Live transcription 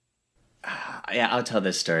Yeah, I'll tell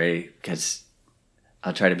this story because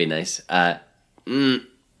I'll try to be nice.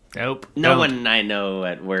 Nope. No one I know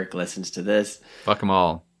at work listens to this. Fuck them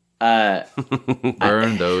all.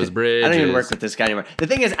 Burn those bridges. I don't even work with this guy anymore. The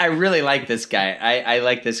thing is, I really like this guy. I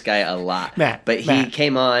like this guy a lot. But he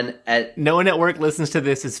came on at... No one at work listens to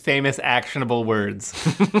this as famous, actionable words.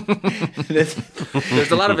 There's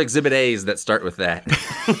a lot of Exhibit A's that start with that.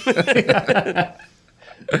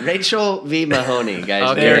 Rachel V. Mahoney, guys.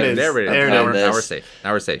 Oh, there it is. There we go. There it is. Now we're safe.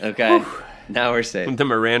 Now we're safe. Okay. Now we're safe. The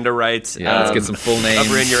Miranda rights. Yeah, let's get some full names.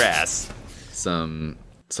 Cover in your ass. Some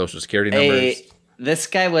social security numbers. This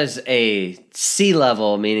guy was a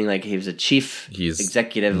C-level, meaning like he was a chief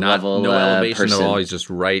executive level no elevation person. at all. He's just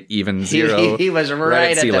right, even zero. He was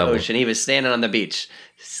right at the level. ocean. He was standing on the beach.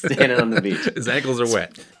 His ankles are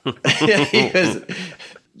wet.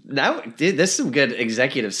 Dude, this is some good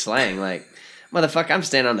executive slang. Like, motherfucker, I'm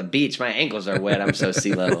standing on the beach. My ankles are wet. I'm so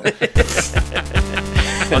C-level.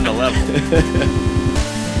 On the level.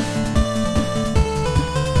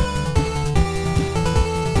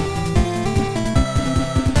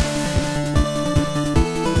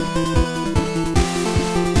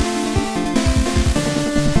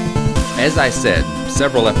 As I said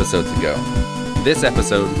several episodes ago, this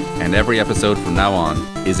episode and every episode from now on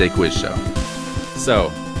is a quiz show.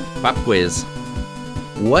 So, pop quiz.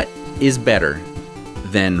 What is better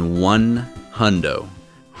than $100?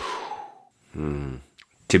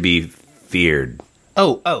 To be feared.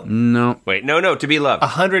 Oh. No. Wait, no, to be loved.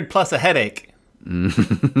 100 plus a headache.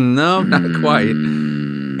 No, not quite.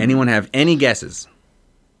 Anyone have any guesses?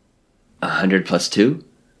 100 plus 2?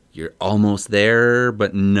 You're almost there,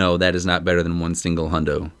 but no, that is not better than one single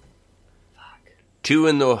hundo. Two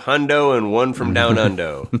in the hundo and one from down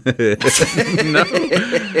undo.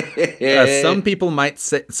 No. Some people might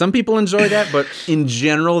say, some people enjoy that, but in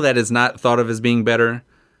general, that is not thought of as being better.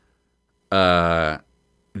 The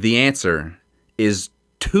answer is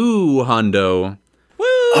 2 hundo. Woo!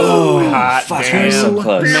 Oh, Hot fuck. damn. I was so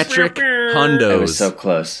close. Metric I hundos. was so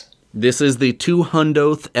close. This is the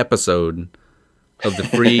 200th episode of the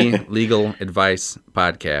Free Legal Advice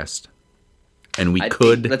Podcast. And we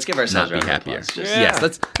could let's give ourselves not a be round of happier. applause, just- Yes,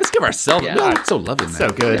 let's give ourselves. Yeah. No, it's so lovely. Man. So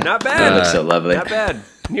good. Not That bad. looks so lovely. Not bad.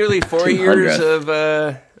 Nearly 4 200. years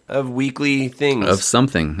of weekly things. Of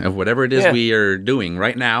something, of whatever it is Yeah. we are doing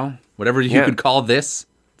right now, whatever you could call this.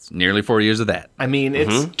 It's nearly 4 years of that. I mean,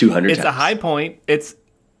 it's 200 It's a times. high point. It's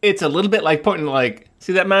a little bit like pointing like,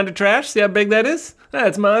 see that mound of trash? See how big that is?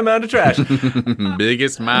 That's my mound of trash.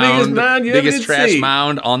 Biggest mound you ever did trash see.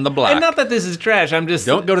 mound on the block. And not that this is trash. I'm just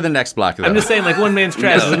Don't go to the next block, though. I'm just saying, like, one man's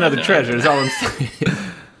trash is another treasure. Is all I'm saying.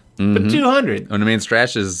 But 200 When the man's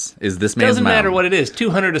trash is this man's doesn't mound. matter what it is.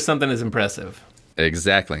 200 of something is impressive.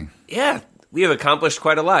 Exactly. Yeah, we have accomplished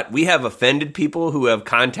quite a lot. We have offended people who have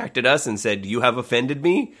contacted us and said, "You have offended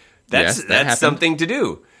me." Yes, that happened. That's something to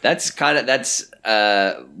do. That's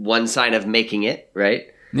one sign of making it, right?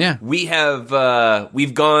 Yeah. We have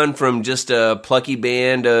we've gone from just a plucky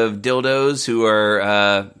band of dildos who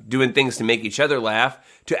are doing things to make each other laugh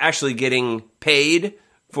to actually getting paid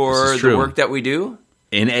for This is the true. work that we do.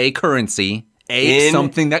 In a currency. In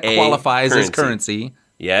Something that a qualifies as currency. currency.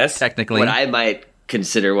 Yes, Technically. What I might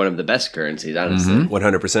consider one of the best currencies, honestly.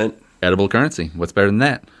 100%. Edible currency. What's better than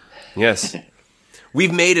that? Yes.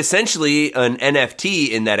 We've made essentially an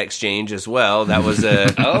NFT in that exchange as well. That was a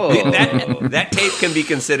that tape can be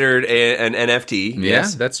considered an NFT. Yeah,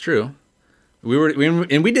 Yes, that's true.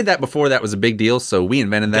 We did that before that was a big deal, so we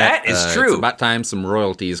invented that. That is true. It's about time some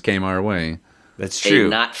royalties came our way. that's A true.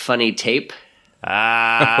 not funny tape. You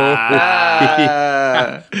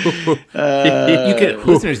can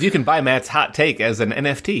listeners, you can buy Matt's hot take as an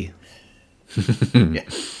NFT.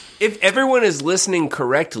 If everyone is listening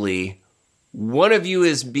correctly, one of you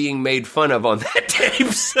is being made fun of on that tape.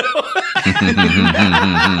 So,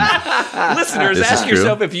 listeners, This is ask true.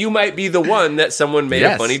 yourself if you might be the one that someone made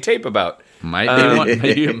Yes. a funny tape about. Might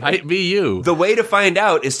be one, might be you. The way to find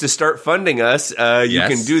out is to start funding us. You Yes.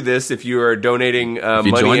 can do this if you are donating you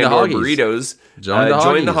money join the and or Hoggies. burritos. Join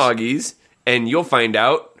the the Hoggies, and you'll find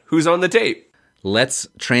out who's on the tape. Let's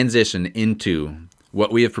transition into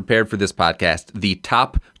what we have prepared for this podcast, the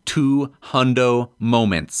top 200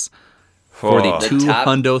 moments for the Oh. The top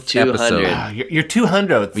 200th 200. episode. Your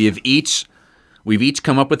 200th. We've each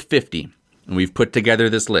come up with 50, and we've put together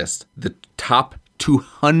this list. The top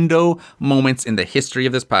 200 moments in the history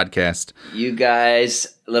of this podcast. You guys,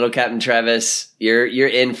 little Captain Travis, you're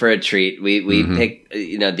in for a treat. We pick,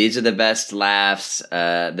 these are the best laughs,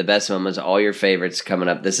 the best moments, all your favorites coming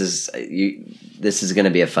up. This is going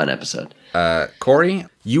to be a fun episode. Corey,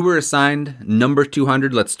 you were assigned number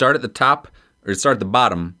 200. Let's start at the top, or start at the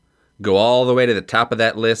bottom. go all the way to the top of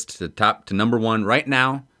that list, to number 1 right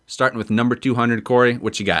now, starting with number 200. Corey,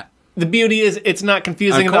 what you got? The beauty is it's not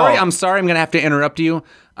confusing at Corey, all. I'm sorry, I'm going to have to interrupt you.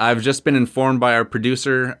 I've just been informed by our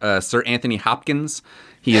producer, Sir Anthony Hopkins.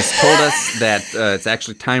 He has told us that it's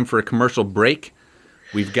actually time for a commercial break.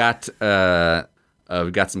 We've got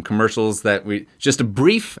some commercials just a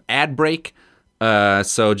brief ad break.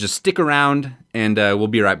 So just stick around, and we'll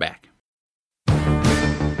be right back.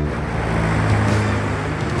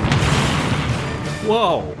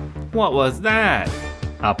 Whoa, what was that?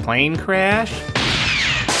 A plane crash?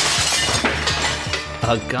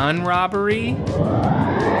 A gun robbery?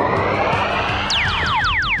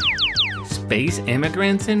 Space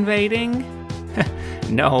immigrants invading?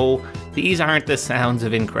 No, these aren't the sounds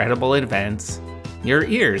of incredible events. Your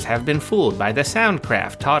ears have been fooled by the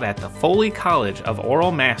soundcraft taught at the Foley College of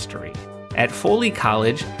Oral Mastery. At Foley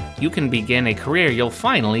College, you can begin a career you'll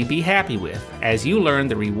finally be happy with as you learn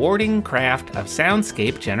the rewarding craft of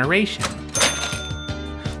soundscape generation.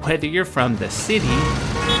 Whether you're from the city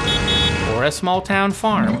or a small town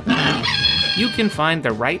farm, you can find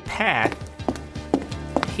the right path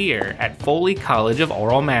here at Foley College of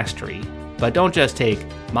Oral Mastery. But don't just take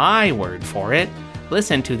my word for it.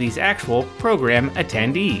 Listen to these actual program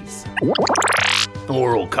attendees.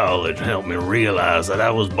 Oral College helped me realize that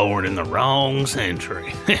I was born in the wrong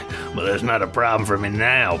century. But that's not a problem for me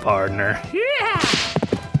now, partner.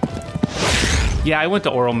 Yeah, I went to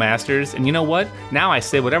Oral Masters, and you know what? Now I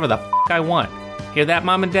say whatever the I want. Hear that,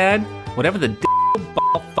 Mom and Dad? Whatever the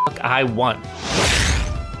I want.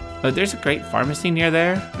 There's a great pharmacy near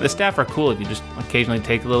there. The staff are cool if you just occasionally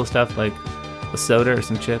take a little stuff like a soda or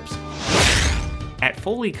some chips. At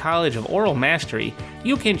Foley College of Oral Mastery,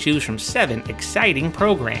 you can choose from 7 exciting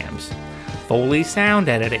programs. Foley Sound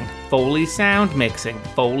Editing, Foley Sound Mixing,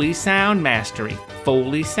 Foley Sound Mastery,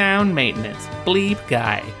 Foley Sound Maintenance, Bleep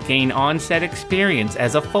Guy, gain on-set experience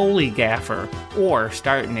as a Foley gaffer, or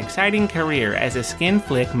start an exciting career as a skin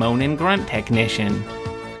flick moan and grunt technician.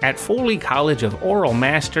 At Foley College of Oral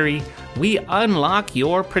Mastery, we unlock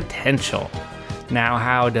your potential. Now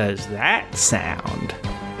how does that sound?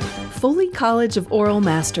 Foley College of Oral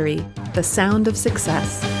Mastery, the sound of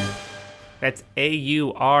success. That's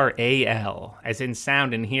AURAL, as in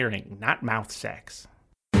sound and hearing, not mouth sex.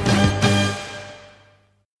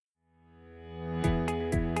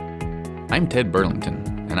 I'm Ted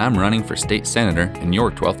Burlington, and I'm running for state senator in your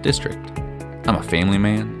 12th district. I'm a family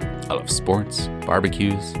man. I love sports,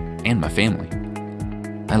 barbecues, and my family.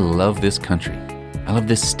 I love this country. I love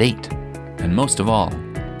this state. And most of all,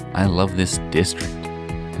 I love this district,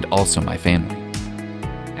 and also my family.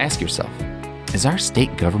 Ask yourself, is our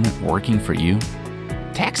state government working for you?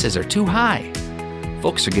 Taxes are too high.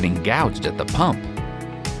 Folks are getting gouged at the pump.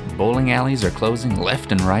 Bowling alleys are closing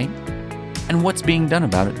left and right. And what's being done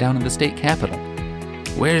about it down in the state capitol?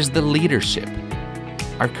 Where's the leadership?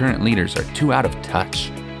 Our current leaders are too out of touch.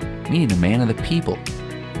 We need a man of the people.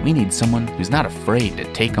 We need someone who's not afraid to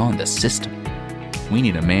take on the system. We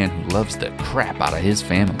need a man who loves the crap out of his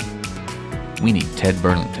family. We need Ted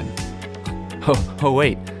Burlington. Oh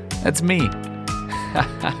wait, that's me.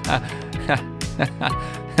 I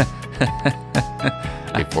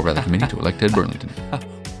paid for by the committee to elect Ted Burlington.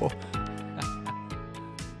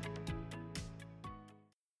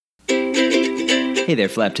 Hey there,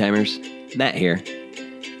 Flap Timers. Matt here.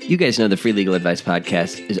 You guys know the Free Legal Advice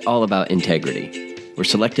Podcast is all about integrity. We're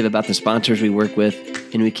selective about the sponsors we work with,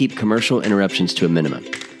 and we keep commercial interruptions to a minimum.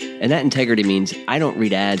 And that integrity means I don't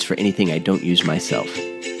read ads for anything I don't use myself,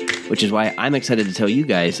 which is why I'm excited to tell you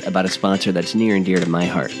guys about a sponsor that's near and dear to my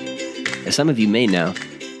heart. As some of you may know,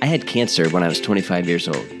 I had cancer when I was 25 years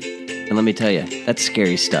old. And let me tell you, that's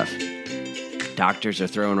scary stuff. Doctors are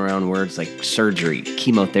throwing around words like surgery,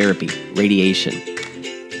 chemotherapy, radiation.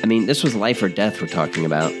 I mean, this was life or death we're talking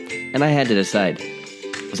about, and I had to decide,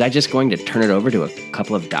 was I just going to turn it over to a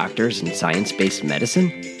couple of doctors in science-based medicine?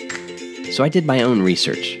 So I did my own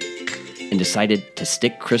research and decided to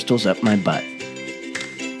stick crystals up my butt.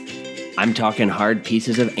 I'm talking hard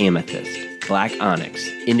pieces of amethyst, black onyx,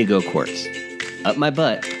 indigo quartz, up my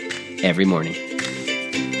butt every morning.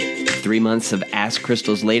 3 months of ass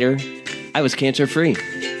crystals later, I was cancer-free.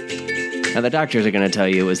 Now, the doctors are going to tell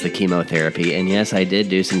you it was the chemotherapy, and yes, I did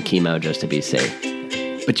do some chemo just to be safe.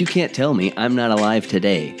 But you can't tell me I'm not alive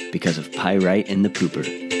today because of pyrite and the pooper.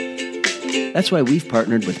 That's why we've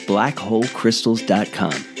partnered with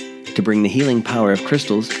BlackHoleCrystals.com to bring the healing power of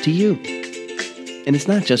crystals to you. And it's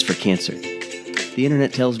not just for cancer. The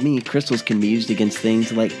internet tells me crystals can be used against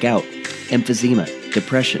things like gout, emphysema,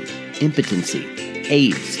 depression, impotency,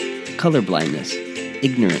 AIDS, colorblindness,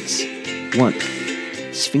 ignorance, want,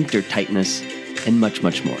 sphincter tightness, and much,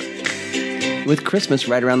 much more. With Christmas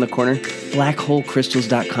right around the corner,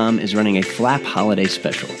 BlackHoleCrystals.com is running a Flap holiday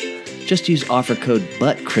special. Just use offer code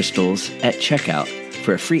BUTTCrystals at checkout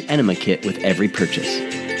for a free enema kit with every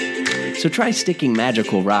purchase. So try sticking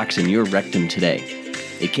magical rocks in your rectum today.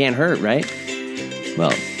 It can't hurt, right?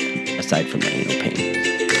 Well, aside from the anal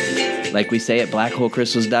pain. Like we say at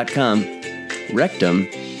BlackHoleCrystals.com, rectum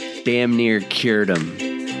damn near cured 'em.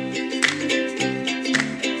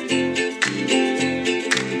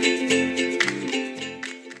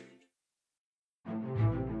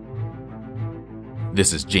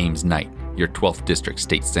 This is James Knight, your 12th District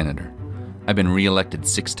State Senator. I've been re-elected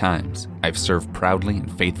 6 times. I've served proudly and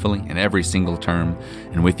faithfully in every single term,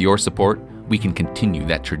 and with your support, we can continue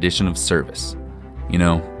that tradition of service. You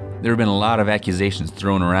know, there have been a lot of accusations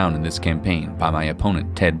thrown around in this campaign by my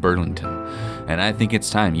opponent, Ted Burlington, and I think it's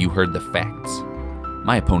time you heard the facts.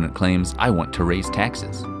 My opponent claims I want to raise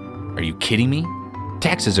taxes. Are you kidding me?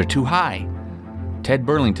 Taxes are too high. Ted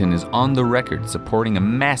Burlington is on the record supporting a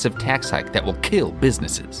massive tax hike that will kill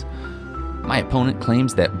businesses. My opponent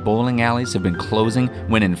claims that bowling alleys have been closing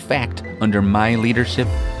when in fact, under my leadership,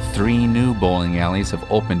 3 new bowling alleys have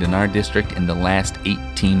opened in our district in the last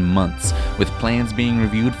 18 months, with plans being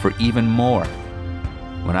reviewed for even more.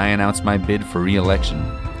 When I announced my bid for re-election,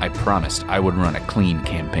 I promised I would run a clean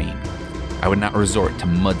campaign. I would not resort to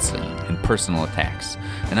mudslinging and personal attacks,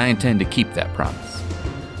 and I intend to keep that promise.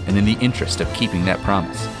 And in the interest of keeping that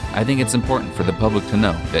promise, I think it's important for the public to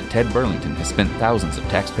know that Ted Burlington has spent thousands of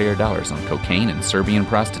taxpayer dollars on cocaine and Serbian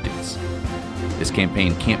prostitutes. This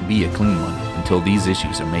campaign can't be a clean one until these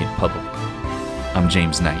issues are made public. I'm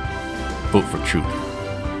James Knight. Vote for truth.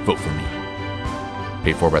 Vote for me.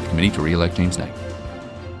 Paid for by the committee to re-elect James Knight.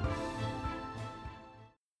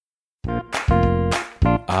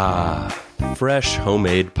 Ah, fresh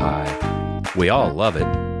homemade pie. We all love it.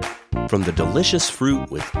 From the delicious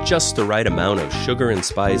fruit with just the right amount of sugar and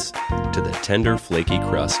spice to the tender, flaky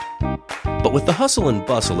crust. But with the hustle and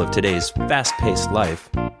bustle of today's fast-paced life,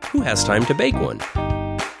 who has time to bake one?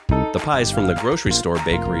 The pies from the grocery store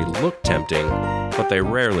bakery look tempting, but they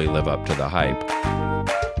rarely live up to the hype.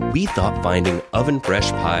 We thought finding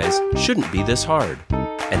oven-fresh pies shouldn't be this hard,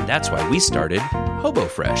 and that's why we started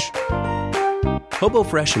HoboFresh.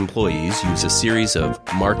 HoboFresh employees use a series of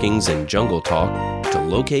markings and jungle talk to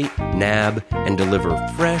locate, nab, and deliver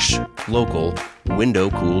fresh, local,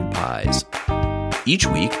 window-cooled pies. Each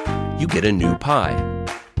week, you get a new pie,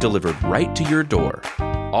 delivered right to your door,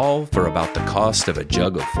 all for about the cost of a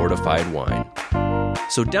jug of fortified wine.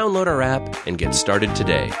 So download our app and get started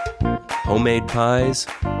today. Homemade pies,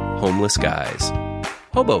 homeless guys.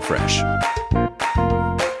 HoboFresh.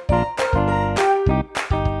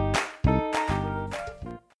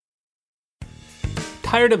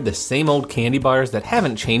 Tired of the same old candy bars that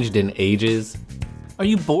haven't changed in ages? Are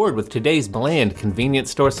you bored with today's bland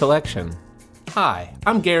convenience store selection? Hi,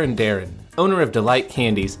 I'm Garen Darren, owner of Delight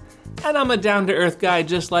Candies, and I'm a down-to-earth guy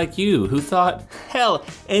just like you who thought, hell,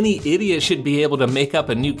 any idiot should be able to make up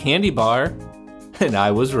a new candy bar. And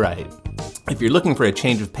I was right. If you're looking for a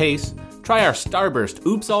change of pace, try our Starburst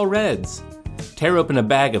Oops All Reds. Tear open a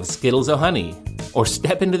bag of Skittles O-Honey, or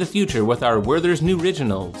step into the future with our Werther's New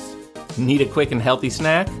Originals. Need a quick and healthy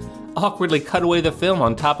snack? Awkwardly cut away the film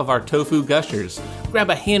on top of our tofu gushers. Grab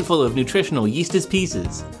a handful of nutritional Yeastus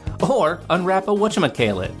Pieces. Or unwrap a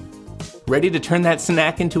whatchamacallit. Ready to turn that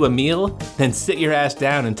snack into a meal? Then sit your ass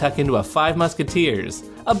down and tuck into a 5 Musketeers,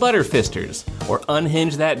 a Butterfisters, or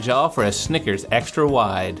unhinge that jaw for a Snickers extra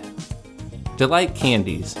wide. Delight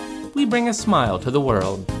Candies. We bring a smile to the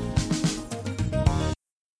world.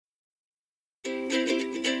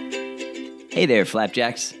 Hey there,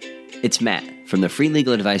 Flapjacks. It's Matt from the Free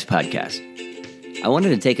Legal Advice Podcast. I wanted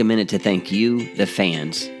to take a minute to thank you, the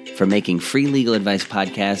fans, for making Free Legal Advice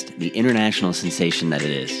Podcast the international sensation that it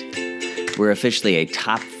is. We're officially a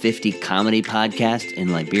top 50 comedy podcast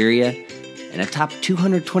in Liberia and a top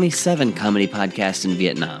 227 comedy podcast in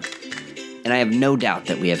Vietnam. And I have no doubt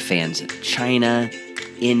that we have fans in China,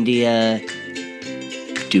 India,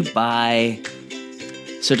 Dubai.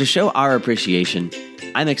 So to show our appreciation,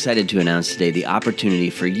 I'm excited to announce today the opportunity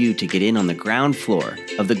for you to get in on the ground floor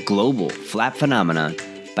of the global Flap phenomenon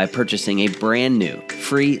by purchasing a brand new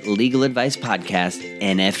free legal advice podcast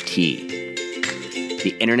NFT.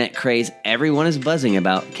 The internet craze everyone is buzzing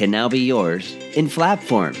about can now be yours in Flap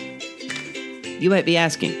form. You might be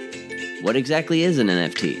asking, what exactly is an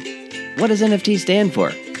NFT? What does NFT stand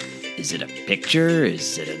for? Is it a picture?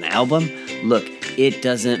 Is it an album? Look, it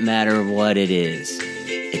doesn't matter what it is.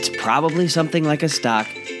 It's probably something like a stock,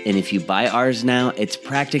 and if you buy ours now, it's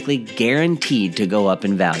practically guaranteed to go up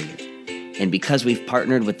in value. And because we've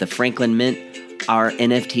partnered with the Franklin Mint, Our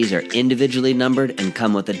NFTs are individually numbered and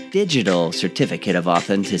come with a digital certificate of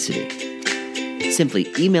authenticity.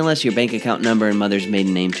 Simply email us your bank account number and mother's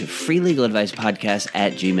maiden name to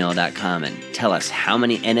freelegaladvicepodcast@gmail.com and tell us how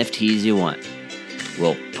many NFTs you want.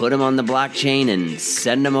 We'll put them on the blockchain and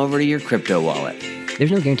send them over to your crypto wallet.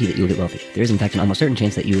 There's no guarantee that you will get wealthy. There is, in fact, an almost certain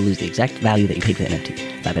chance that you will lose the exact value that you paid for the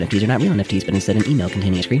NFT. Fab NFTs are not real NFTs, but instead an email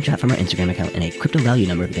containing a screenshot from our Instagram account and a crypto value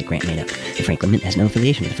number that Grant made up. The Franklin Mint has no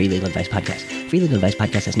affiliation with the Free Legal Advice Podcast. Free Legal Advice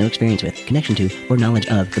Podcast has no experience with, connection to, or knowledge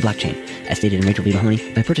of the blockchain. As stated in Rachel V.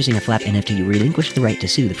 Mahoney, by purchasing a Flap NFT, you relinquish the right to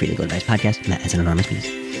sue the Free Legal Advice Podcast, and that has an enormous piece.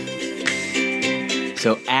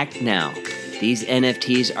 So act now. These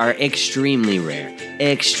NFTs are extremely rare,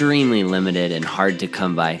 extremely limited, and hard to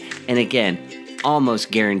come by. And again, almost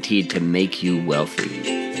guaranteed to make you wealthy.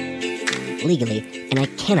 Legally, and I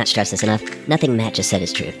cannot stress this enough, nothing Matt just said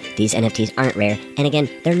is true. These NFTs aren't rare, and again,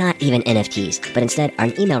 they're not even NFTs, but instead are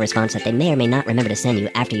an email response that they may or may not remember to send you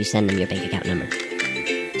after you send them your bank account number.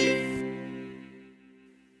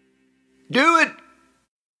 Do it!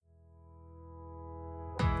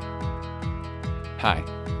 Hi,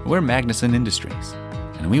 we're Magnuson Industries,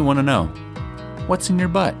 and we want to know, what's in your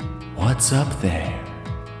butt? What's up there?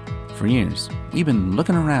 For years, we've been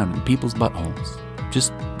looking around in people's buttholes,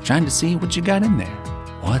 just trying to see what you got in there.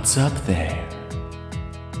 What's up there?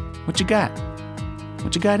 What you got?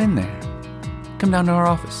 What you got in there? Come down to our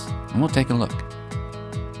office, and we'll take a look.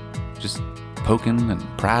 Just poking and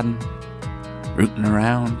prodding, rooting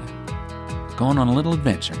around, going on a little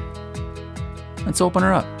adventure. Let's open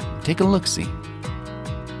her up, take a look-see.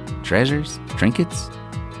 Treasures, trinkets,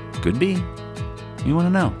 could be. We want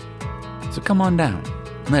to know. So come on down,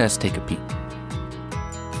 let us take a peek.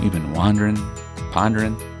 We've been wandering,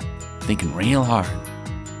 pondering, thinking real hard.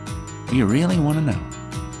 We really want to know.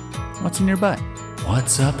 What's in your butt?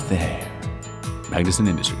 What's up there? Magnuson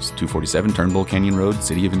Industries, 247 Turnbull Canyon Road,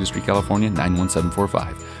 City of Industry, California,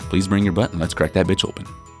 91745. Please bring your butt and let's crack that bitch open.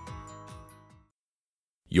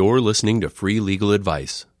 You're listening to Free Legal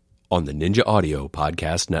Advice on the Ninja Audio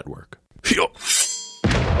Podcast Network.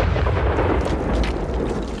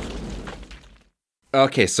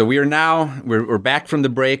 Okay, so we're back from the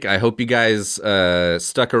break. I hope you guys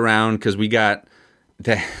stuck around because we got,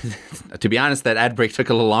 to be honest, that ad break took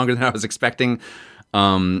a little longer than I was expecting.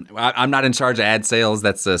 I'm not in charge of ad sales.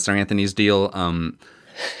 That's Sir Anthony's deal.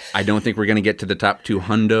 I don't think we're going to get to the top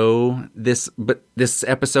 200 this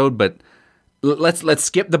episode, but let's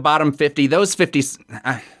skip the bottom 50. Those 50s,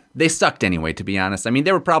 they sucked anyway, to be honest. I mean,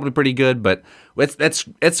 they were probably pretty good, but let's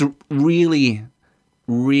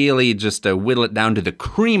really just whittle it down to the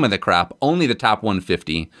cream of the crop, only the top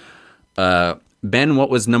 150. Ben, what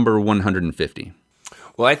was number 150?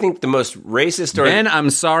 Well, I think the most racist... Ben, I'm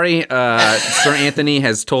sorry. Sir Anthony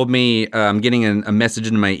has told me I'm getting a message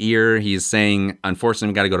in my ear. He's saying, unfortunately,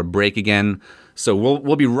 we got to go to break again. So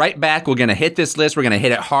we'll be right back. We're going to hit this list. We're going to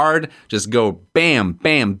hit it hard. Just go bam,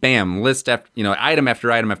 bam, bam. List after, item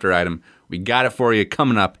after item after item. We got it for you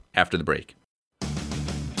coming up after the break.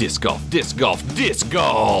 Disc golf, disc golf, disc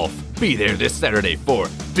golf. Be there this Saturday for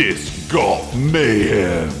Disc Golf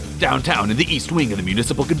Mayhem. Downtown in the East Wing of the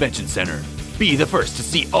Municipal Convention Center. Be the first to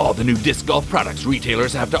see all the new disc golf products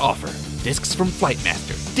retailers have to offer. Discs from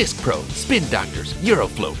Flightmaster, Disc Pro, Spin Doctors,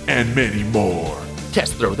 Eurofloat, and many more.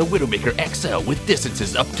 Test throw the Widowmaker XL with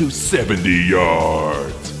distances up to 70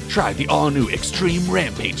 yards. Try the all-new Extreme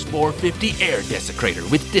Rampage 450 Air Desecrator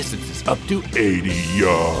with distances up to 80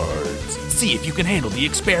 yards. See if you can handle the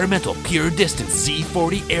experimental Pure Distance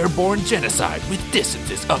Z40 Airborne Genocide with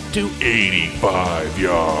distances up to 85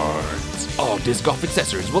 yards. All disc golf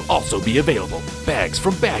accessories will also be available. Bags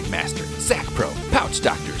from Bagmaster, Sac Pro, Pouch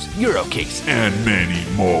Doctors, Eurocase, and many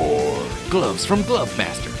more. Gloves from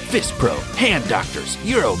Glovemaster, Fist Pro, Hand Doctors,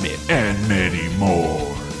 Euromid, and many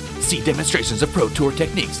more. See demonstrations of Pro Tour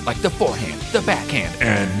techniques like the forehand, the backhand,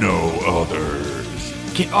 and no others.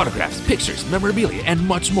 Get autographs, pictures, memorabilia, and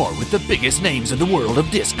much more with the biggest names in the world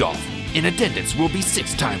of disc golf. In attendance will be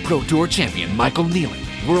 6-time Pro Tour champion Michael Nealing,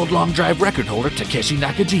 World Long Drive record holder Takeshi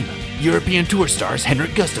Nakajima, European Tour stars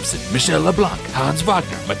Henrik Gustafsson, Michel LeBlanc, Hans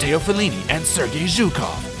Wagner, Matteo Fellini, and Sergei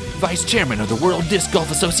Zhukov, Vice Chairman of the World Disc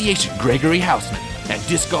Golf Association Gregory Hausman, and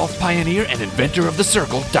disc golf pioneer and inventor of the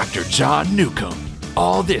circle Dr. John Newcomb.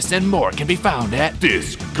 All this and more can be found at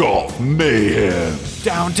Disc Golf Mayhem,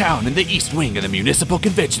 downtown in the East Wing of the Municipal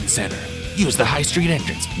Convention Center. Use the High Street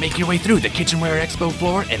entrance, make your way through the Kitchenware Expo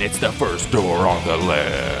floor, and it's the first door on the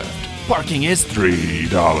left. Parking is $3.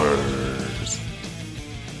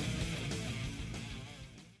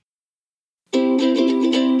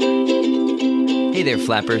 Hey there,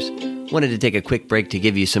 flappers. Wanted to take a quick break to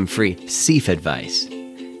give you some free SEAF advice.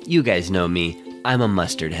 You guys know me. I'm a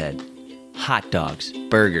mustard head. Hot dogs,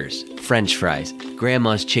 burgers, french fries,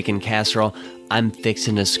 grandma's chicken casserole, I'm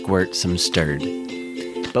fixing to squirt some stirred.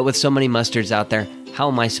 But with so many mustards out there, how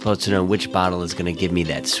am I supposed to know which bottle is going to give me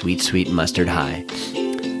that sweet, sweet mustard high?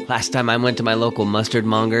 Last time I went to my local mustard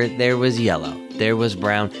monger, there was yellow, there was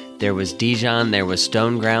brown, there was Dijon, there was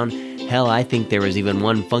stone ground. Hell, I think there was even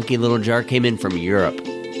one funky little jar came in from Europe.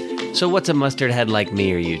 So what's a mustard head like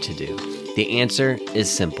me or you to do? The answer is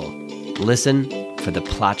simple. Listen for the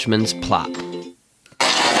Plotchman's plop.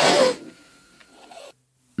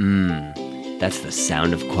 That's the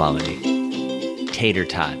sound of quality. Tater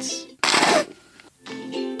tots.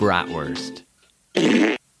 Bratwurst.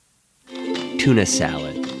 Tuna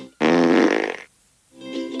salad.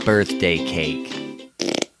 Birthday cake.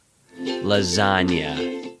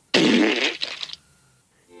 Lasagna.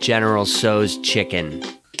 General Tso's chicken.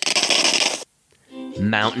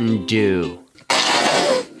 Mountain Dew.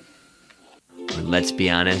 Or let's be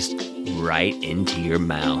honest, right into your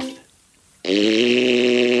mouth.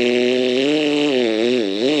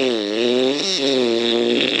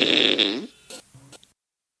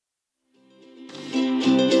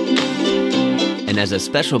 And as a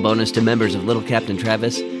special bonus to members of Little Captain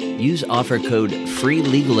Travis, use offer code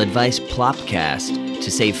FREELEGALADVICEPLOPCAST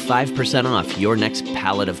to save 5% off your next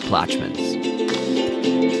pallet of Plotchmans.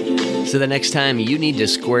 So the next time you need to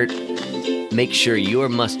squirt, make sure your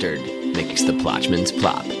mustard makes the Plotchman's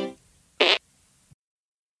plop.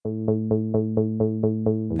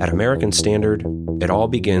 At American Standard, it all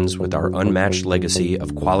begins with our unmatched legacy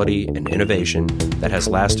of quality and innovation that has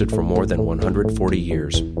lasted for more than 140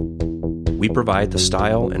 years. We provide the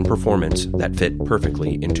style and performance that fit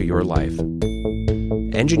perfectly into your life.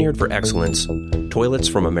 Engineered for excellence, toilets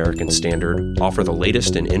from American Standard offer the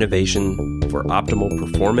latest in innovation for optimal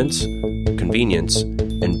performance, convenience,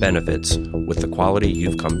 and benefits with the quality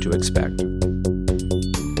you've come to expect.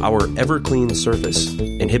 Our EverClean surface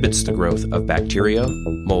inhibits the growth of bacteria,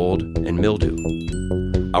 mold, and mildew.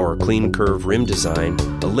 Our Clean Curve rim design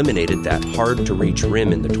eliminated that hard-to-reach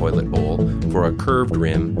rim in the toilet bowl for a curved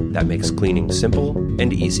rim that makes cleaning simple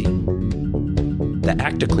and easy. The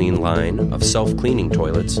ActiClean line of self-cleaning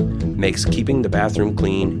toilets makes keeping the bathroom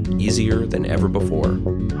clean easier than ever before.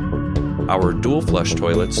 Our dual flush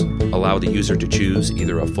toilets allow the user to choose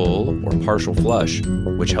either a full or partial flush,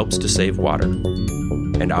 which helps to save water.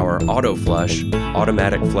 And our Auto Flush,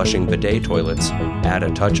 automatic flushing bidet toilets add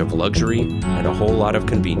a touch of luxury and a whole lot of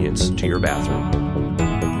convenience to your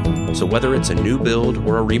bathroom. So whether it's a new build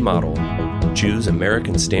or a remodel, choose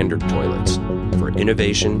American Standard toilets for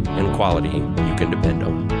innovation and quality you can depend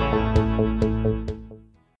on.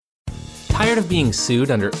 Tired of being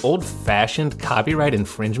sued under old-fashioned copyright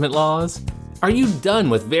infringement laws? Are you done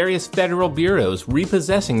with various federal bureaus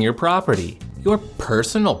repossessing your property? Your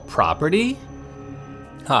personal property?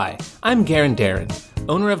 Hi, I'm Garen Darren,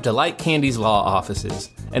 owner of Delight Candy's Law Offices,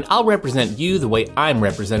 and I'll represent you the way I'm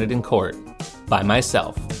represented in court, by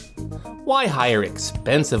myself. Why hire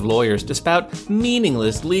expensive lawyers to spout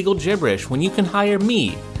meaningless legal gibberish when you can hire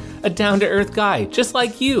me, a down-to-earth guy just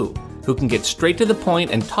like you, who can get straight to the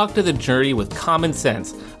point and talk to the jury with common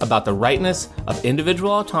sense about the rightness of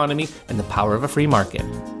individual autonomy and the power of a free market.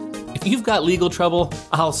 If you've got legal trouble,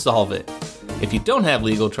 I'll solve it. If you don't have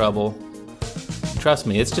legal trouble, trust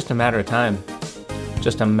me, it's just a matter of time.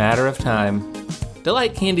 Just a matter of time.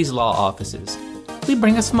 Delight Candy's Law Offices. We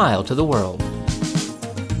bring a smile to the world.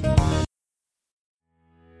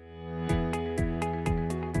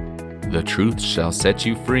 The truth shall set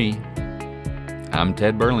you free. I'm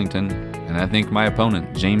Ted Burlington, and I think my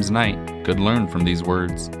opponent, James Knight, could learn from these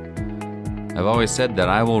words. I've always said that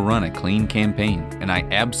I will run a clean campaign, and I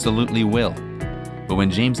absolutely will. But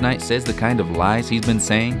when James Knight says the kind of lies he's been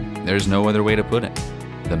saying, there's no other way to put it.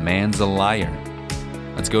 The man's a liar.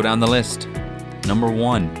 Let's go down the list. Number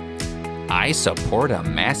 1, I support a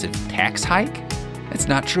massive tax hike? That's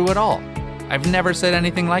not true at all. I've never said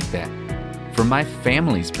anything like that. From my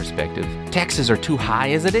family's perspective, taxes are too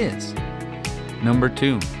high as it is. Number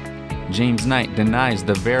 2, James Knight denies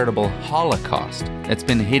the veritable holocaust that's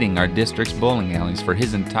been hitting our district's bowling alleys for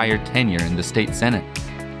his entire tenure in the state senate.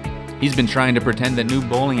 He's been trying to pretend that new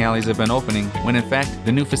bowling alleys have been opening, when in fact,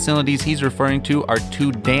 the new facilities he's referring to are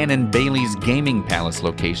 2 Dan and Bailey's Gaming Palace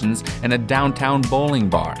locations and a downtown bowling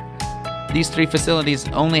bar. These 3 facilities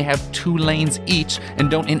only have 2 lanes each and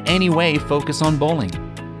don't in any way focus on bowling.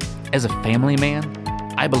 As a family man,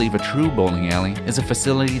 I believe a true bowling alley is a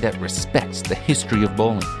facility that respects the history of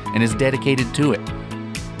bowling and is dedicated to it.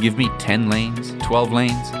 Give me 10 lanes, 12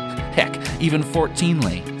 lanes, heck, even 14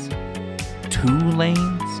 lanes. 2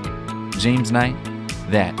 lanes? James Knight,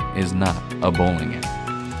 that is not a bowling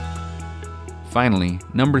alley. Finally,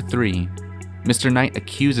 number 3, Mr. Knight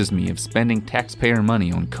accuses me of spending taxpayer money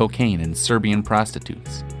on cocaine and Serbian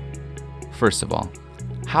prostitutes. First of all,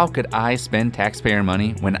 how could I spend taxpayer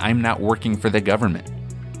money when I'm not working for the government?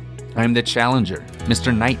 I'm the challenger.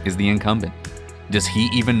 Mr. Knight is the incumbent. Does he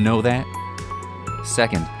even know that?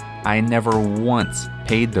 Second, I never once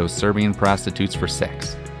paid those Serbian prostitutes for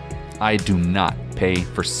sex. I do not pay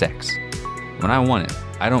for sex. When I want it,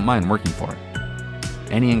 I don't mind working for it.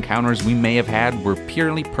 Any encounters we may have had were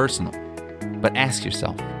purely personal. But ask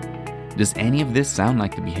yourself, does any of this sound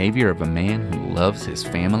like the behavior of a man who loves his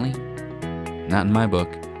family? Not in my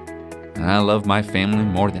book. And I love my family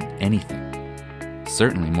more than anything.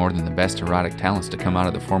 Certainly more than the best erotic talents to come out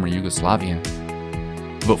of the former Yugoslavia.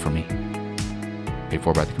 Vote for me. Paid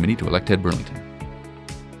for by the committee to elect Ted Burlington.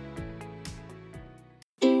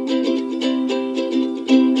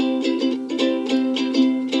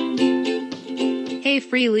 Hey,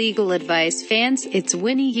 free legal advice fans, it's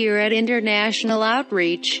Winnie here at International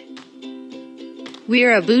Outreach.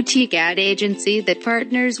 We're a boutique ad agency that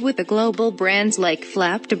partners with the global brands like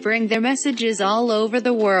Flap to bring their messages all over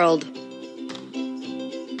the world.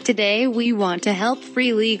 Today, we want to help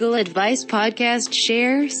Free Legal Advice Podcast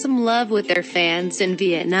share some love with their fans in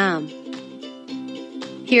Vietnam.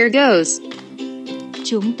 Here goes.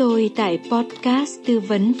 Chúng tôi tại podcast tư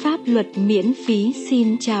vấn pháp luật miễn phí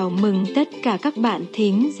xin chào mừng tất cả các bạn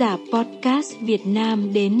thính giả podcast Việt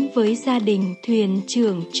Nam đến với gia đình thuyền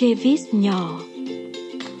trưởng Travis nhỏ.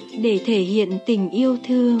 Để thể hiện tình yêu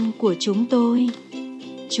thương của chúng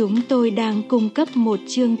tôi đang cung cấp một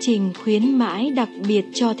chương trình khuyến mãi đặc biệt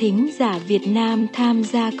cho thính giả Việt Nam tham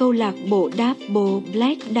gia câu lạc bộ Double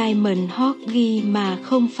Black Diamond Hockey mà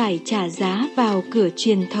không phải trả giá vào cửa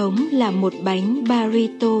truyền thống là một bánh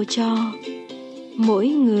burrito cho mỗi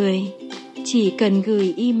người. Chỉ cần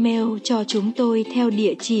gửi email cho chúng tôi theo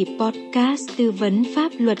địa chỉ podcast tư vấn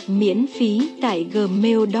pháp luật miễn phí tại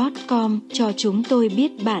gmail.com cho chúng tôi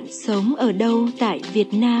biết bạn sống ở đâu tại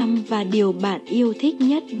Việt Nam và điều bạn yêu thích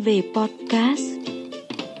nhất về podcast.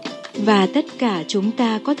 Và tất cả chúng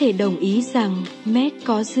ta có thể đồng ý rằng Matt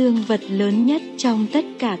có dương vật lớn nhất trong tất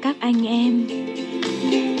cả các anh em.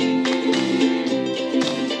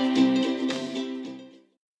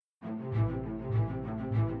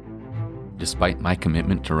 Despite my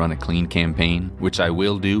commitment to run a clean campaign, which I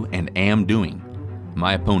will do and am doing,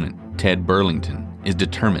 my opponent, Ted Burlington, is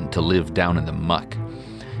determined to live down in the muck.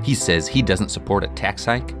 He says he doesn't support a tax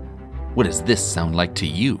hike. What does this sound like to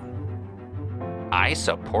you? I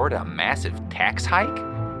support a massive tax hike?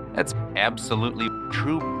 That's absolutely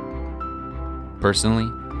true. Personally,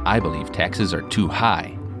 I believe taxes are too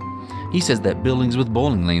high. He says that buildings with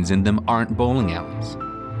bowling lanes in them aren't bowling alleys.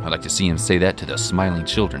 I'd like to see him say that to the smiling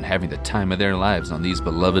children having the time of their lives on these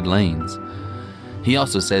beloved lanes. He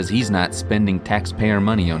also says he's not spending taxpayer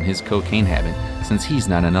money on his cocaine habit since he's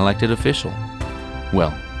not an elected official.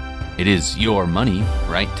 Well, it is your money,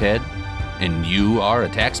 right, Ted? And you are a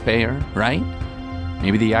taxpayer, right?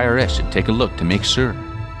 Maybe the IRS should take a look to make sure.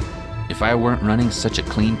 If I weren't running such a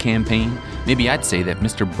clean campaign, maybe I'd say that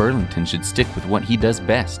Mr. Burlington should stick with what he does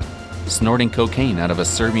best, snorting cocaine out of a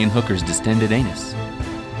Serbian hooker's distended anus.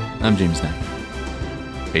 I'm James Knight.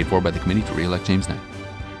 Paid for by the committee to re-elect James Knight.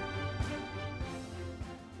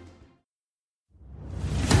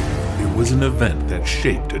 It was an event that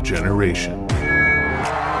shaped a generation.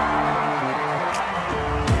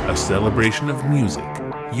 A celebration of music,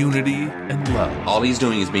 unity, and love. All he's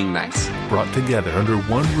doing is being nice. Brought together under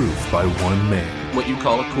one roof by one man. What you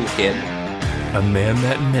call a cool kid. A man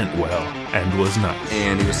that meant well and was nice.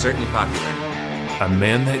 And he was certainly popular. A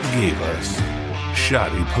man that gave us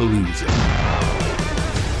Shoddy Palooza.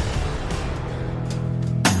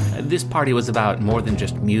 This party was about more than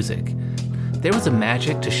just music. There was a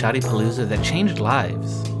magic to Shoddy Palooza that changed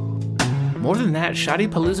lives. More than that, Shoddy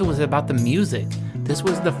Palooza was about the music. This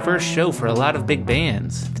was the first show for a lot of big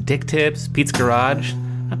bands. The Dick Tips, Pete's Garage,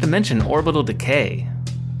 not to mention Orbital Decay.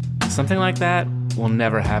 Something like that will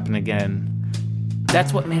never happen again.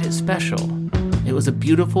 That's what made it special. It was a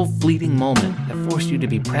beautiful, fleeting moment that forced you to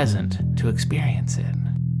be present to experience it.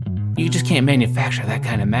 You just can't manufacture that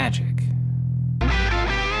kind of magic.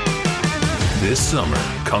 This summer,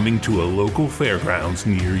 coming to a local fairgrounds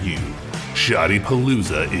near you, Shoddy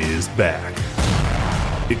Palooza is back.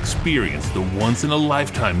 Experience the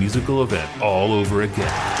once-in-a-lifetime musical event all over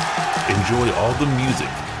again. Enjoy all the music,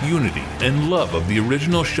 unity, and love of the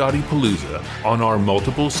original Shoddy Palooza on our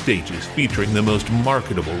multiple stages featuring the most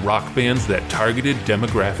marketable rock bands that targeted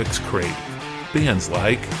demographics crave. Bands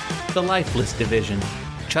like The Lifeless Division,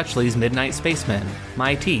 Chuchley's Midnight Spacemen,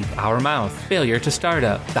 My Teeth, Our Mouth, Failure to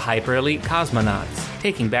Startup, the Hyper Elite Cosmonauts,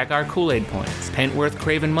 Taking Back Our Kool-Aid Points, Pentworth,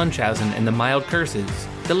 Craven Munchausen and the Mild Curses,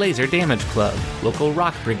 the Laser Damage Club, Local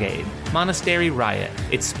Rock Brigade, Monastery Riot,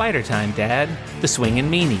 It's Spider Time, Dad, the Swingin'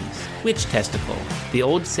 Meanies, Witch Testicle, The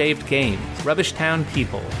Old Saved Games, Rubbish Town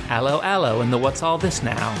People, Allo Allo and the What's All This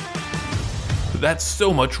Now. That's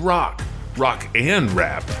so much rock. Rock and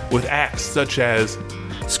rap, with acts such as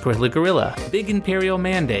Skrilla Gorilla, Big Imperial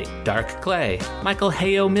Mandate, Dark Clay, Michael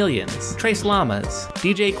Hayo Millions, Trace Llamas,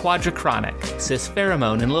 DJ Quadrachronic, Sis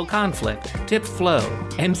Pheromone and Lil Conflict, Tip Flow,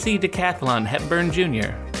 MC Decathlon Hepburn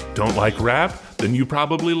Jr. Don't like rap? Then you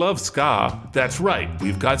probably love ska. That's right,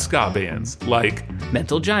 we've got ska bands, like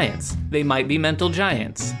Mental Giants. They might be mental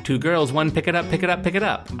giants. Two girls, one pick it up, pick it up, pick it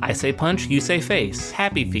up. I say punch, you say face.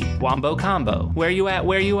 Happy Feet, Wombo Combo. Where you at,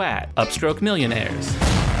 where you at? Upstroke Millionaires.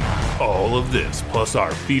 all of this, plus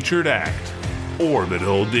our featured act,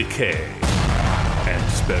 Orbital Decay,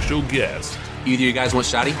 and special guest. Either you guys want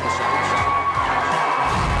Shoddy?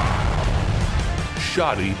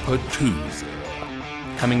 Shoddy Patooza.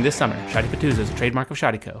 Coming this summer, Shoddy Patooza is a trademark of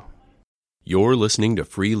Shoddy Co. You're listening to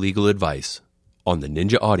Free Legal Advice on the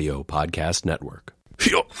Ninja Audio Podcast Network.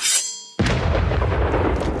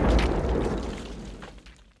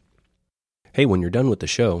 Hey, when you're done with the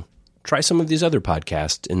show, try some of these other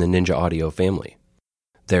podcasts in the Ninja Audio family.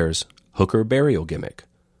 There's Hooker Burial Gimmick,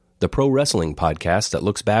 the pro wrestling podcast that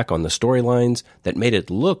looks back on the storylines that made it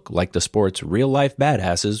look like the sport's real-life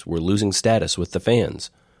badasses were losing status with the fans.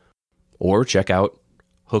 Or check out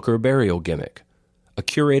Hooker Burial Gimmick, a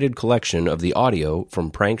curated collection of the audio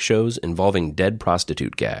from prank shows involving dead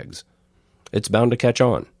prostitute gags. It's bound to catch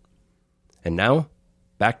on. And now,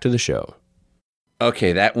 back to the show.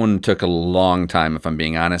 Okay, that one took a long time, if I'm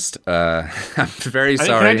being honest. I'm very sorry.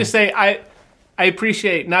 Can I just say, I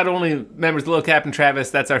appreciate not only members of Little Captain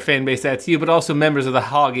Travis, that's our fan base, that's you, but also members of the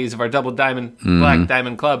Hoggies of our Double Diamond, Black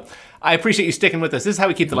Diamond Club. I appreciate you sticking with us. This is how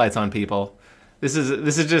we keep the lights on, people. This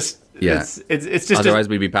is just, yeah. It's just. Otherwise,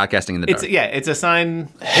 we'd be podcasting in the dark. It's a sign.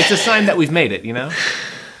 It's a sign that we've made it. You know.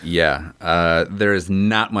 Yeah, there is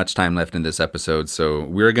not much time left in this episode, so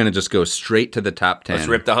we're gonna just go straight to the top 10. Let's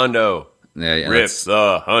rip the hundo. Yeah, rip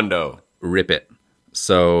the hundo. Rip it.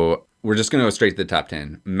 So we're just gonna go straight to the top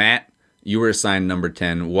 10. Matt, you were assigned number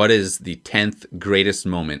 10. What is the 10th greatest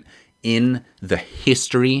moment in the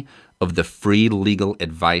history of the Free Legal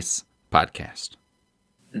Advice podcast?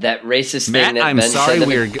 That racist Matt, thing that I'm Ben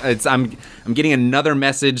sorry. said I'm getting another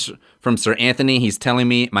message from Sir Anthony. He's telling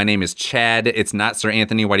me my name is Chad. It's not Sir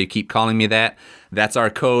Anthony. Why do you keep calling me that? That's our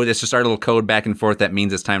code. It's just our little code back and forth. That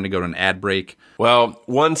means it's time to go to an ad break. Well,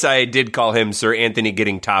 once I did call him Sir Anthony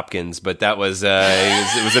Getting Topkins, but that was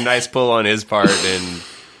it was a nice pull on his part,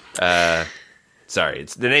 and sorry,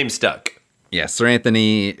 the name stuck. Yeah, Sir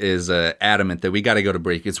Anthony is adamant that we got to go to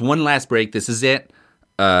break. It's one last break. This is it.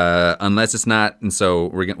 Unless it's not, and so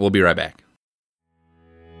we'll be right back.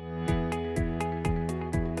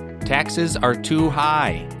 Taxes are too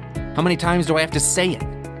high. How many times do I have to say it?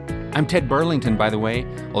 I'm Ted Burlington, by the way,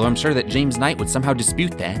 although I'm sure that James Knight would somehow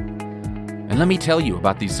dispute that. And let me tell you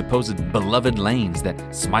about these supposed beloved lanes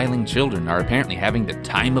that smiling children are apparently having the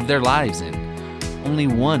time of their lives in. Only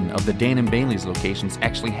one of the Dan and Bailey's locations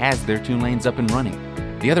actually has their 2 lanes up and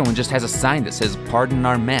running. The other one just has a sign that says, "Pardon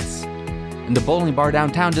our mess." And the bowling bar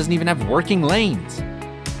downtown doesn't even have working lanes.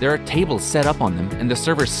 There are tables set up on them, and the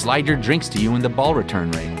servers slide your drinks to you in the ball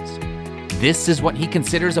return rails. This is what he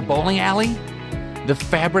considers a bowling alley? The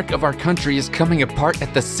fabric of our country is coming apart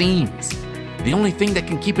at the seams. The only thing that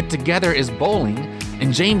can keep it together is bowling,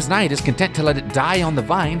 and James Knight is content to let it die on the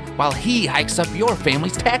vine while he hikes up your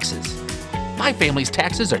family's taxes. My family's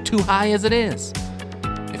taxes are too high as it is.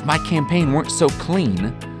 If my campaign weren't so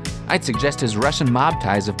clean, I'd suggest his Russian mob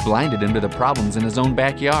ties have blinded him to the problems in his own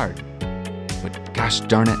backyard. But gosh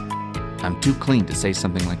darn it, I'm too clean to say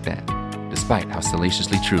something like that, despite how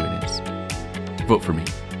salaciously true it is. Vote for me.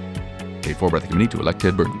 Paid for by the committee to elect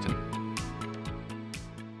Ted Burlington.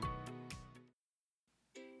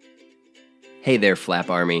 Hey there, Flap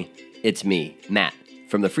Army. It's me, Matt,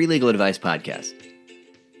 from the Free Legal Advice Podcast.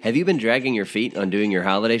 Have you been dragging your feet on doing your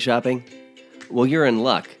holiday shopping? Well, you're in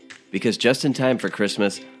luck, because just in time for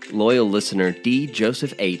Christmas, loyal listener D.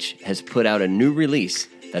 Joseph H. has put out a new release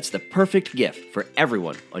that's the perfect gift for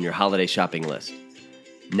everyone on your holiday shopping list.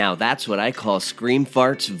 Now that's what I call Scream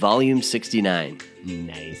Farts Volume 69.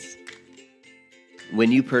 Nice.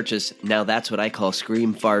 When you purchase Now That's What I Call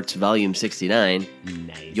Scream Farts Volume 69,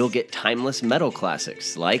 you'll get timeless metal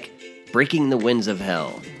classics like Breaking the Winds of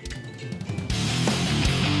Hell,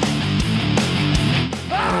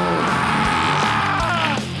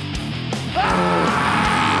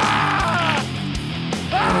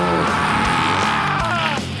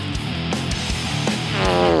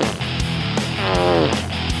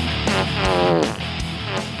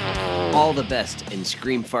 all the best in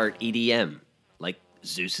scream fart EDM, like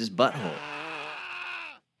Zeus's butthole.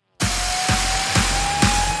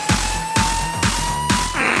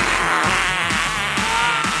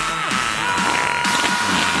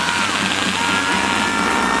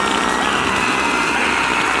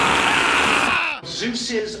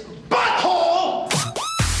 Zeus's butthole!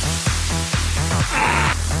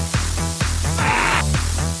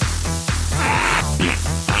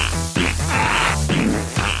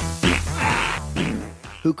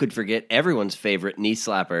 Who could forget everyone's favorite knee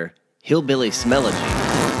slapper, Hillbilly Smellogy?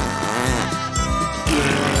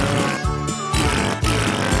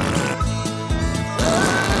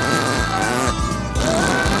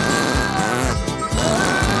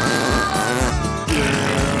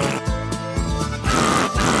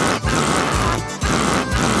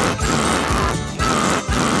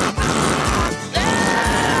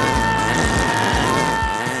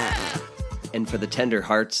 And for the tender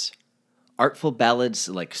hearts, artful ballads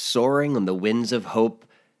like Soaring on the Winds of Hope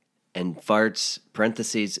and farts,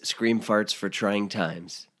 parentheses, scream farts for trying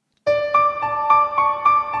times.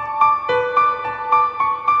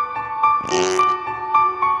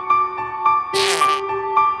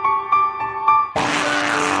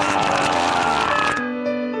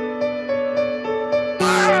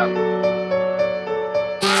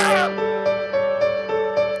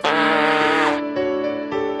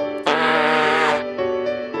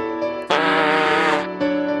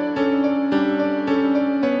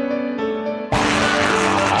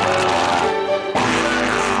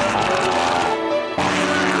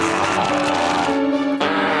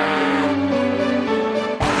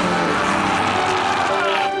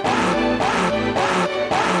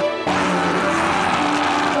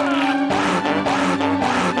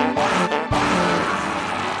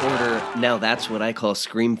 Now that's what I call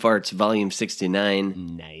Scream Farts Volume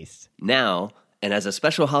 69. Nice. Now, and as a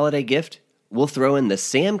special holiday gift, we'll throw in the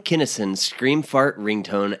Sam Kinison Scream Fart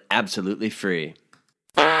ringtone absolutely free.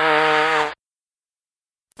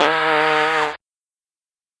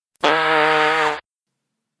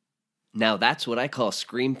 Now that's what I call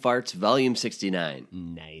Scream Farts Volume 69.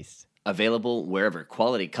 Nice. Available wherever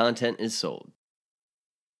quality content is sold.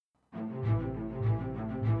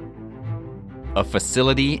 A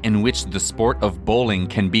facility in which the sport of bowling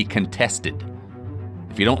can be contested.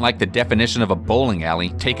 If you don't like the definition of a bowling alley,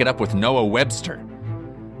 take it up with Noah Webster.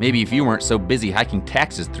 Maybe if you weren't so busy hiking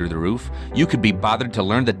taxes through the roof, you could be bothered to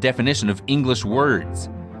learn the definition of English words.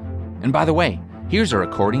 And by the way, here's a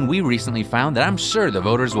recording we recently found that I'm sure the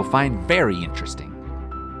voters will find very interesting.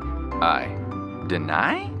 I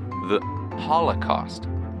deny the Holocaust.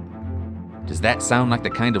 Does that sound like the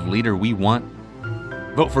kind of leader we want?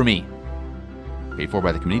 Vote for me. Paid for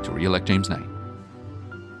by the committee to re-elect James Knight.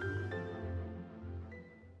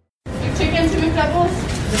 Chicken, 2 McDoubles.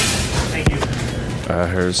 Thank you. I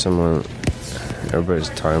heard everybody's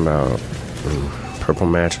talking about Purple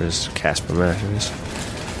mattress, Casper mattress.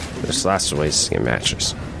 There's lots of ways to get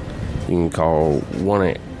mattress. You can call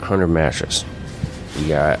 1-800-mattress.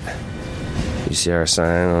 You see our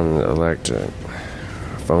sign on the electric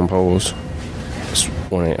phone poles? It's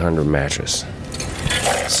 1-800-mattress.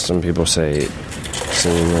 Some people say,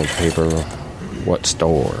 singing like paper, what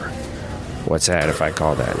store? What's that if I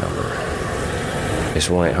call that number? It's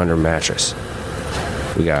 1-800-mattress.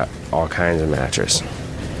 We got all kinds of mattress.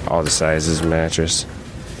 All the sizes of mattress.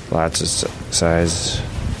 Lots of sizes.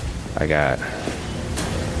 We got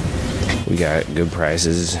good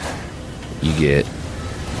prices. You get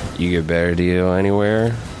better deal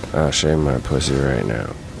anywhere. I'll show you my pussy right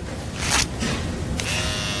now.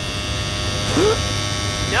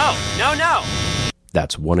 No.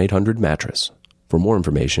 That's 1-800-mattress. For more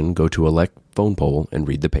information, go to elect phone poll and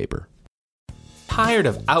read the paper. Tired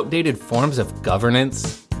of outdated forms of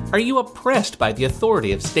governance? Are you oppressed by the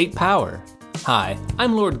authority of state power? Hi,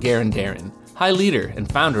 I'm Lord Garen Darren, High Leader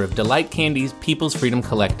and founder of Delight Candy's People's Freedom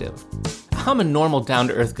Collective. I'm a normal,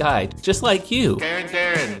 down-to-earth guy, just like you.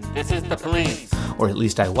 Darren, this is the police. Or at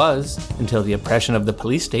least I was, until the oppression of the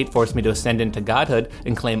police state forced me to ascend into godhood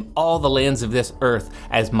and claim all the lands of this earth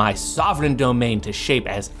as my sovereign domain to shape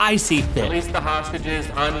as I see fit. Release the hostages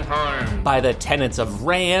unharmed. By the tenets of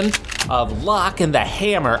Rand, of Locke, and the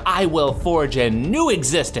Hammer, I will forge a new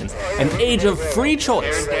existence, an age of free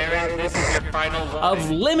choice, Darren, this is your final warning.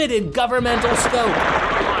 of limited governmental scope.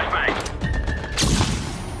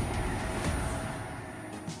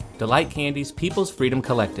 Delight Candy's People's Freedom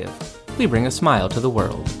Collective. We bring a smile to the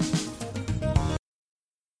world.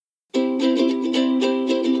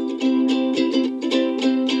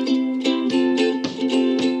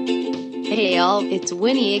 Hey y'all, it's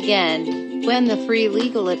Winnie again. When the Free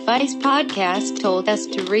Legal Advice podcast told us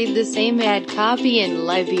to read the same ad copy in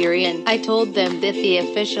Liberian, I told them that the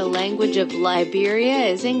official language of Liberia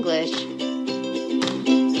is English.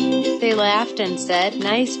 They laughed and said,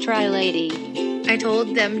 "Nice try, lady." I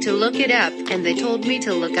told them to look it up, and they told me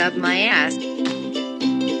to look up my ass.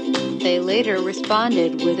 They later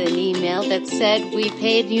responded with an email that said, "We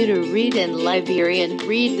paid you to read in Liberian.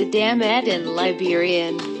 Read the damn ad in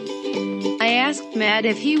Liberian." I asked Matt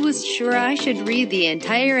if he was sure I should read the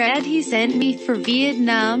entire ad he sent me for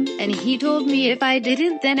Vietnam, and he told me if I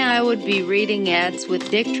didn't, then I would be reading ads with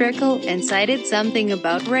Dick Trickle, and cited something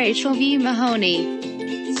about Rachel V.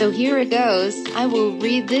 Mahoney. So here it goes. I will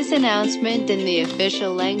read this announcement in the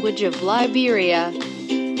official language of Liberia.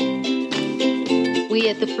 We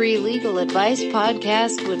at the Free Legal Advice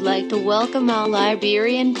podcast would like to welcome all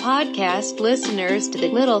Liberian podcast listeners to the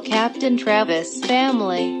Little Captain Travis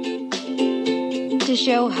family. To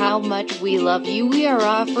show how much we love you, we are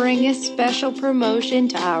offering a special promotion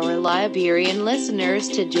to our Liberian listeners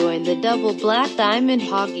to join the Double Black Diamond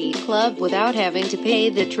Hockey Club without having to pay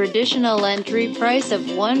the traditional entry price of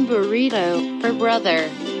one burrito per brother.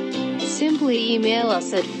 Simply email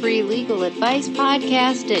us at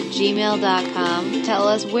freelegaladvicepodcast@gmail.com. Tell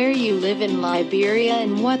us where you live in Liberia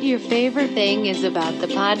and what your favorite thing is about the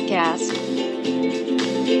podcast.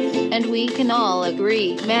 And we can all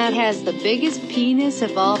agree, Matt has the biggest penis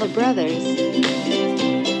of all the brothers.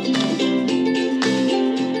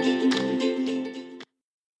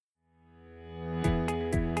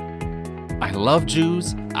 I love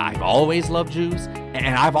Jews. I've always loved Jews.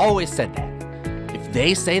 And I've always said that. If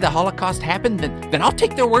they say the Holocaust happened, then I'll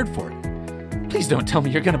take their word for it. Please don't tell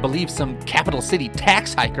me you're going to believe some capital city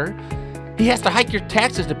tax hiker. He has to hike your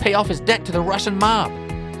taxes to pay off his debt to the Russian mob.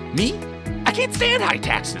 Me? I can't stand high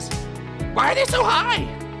taxes. Why are they so high?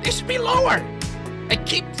 They should be lower. I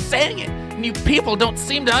keep saying it, and you people don't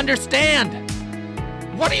seem to understand.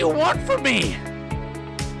 What do you want from me?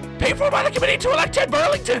 Paid for by the committee to elect Ted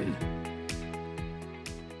Burlington.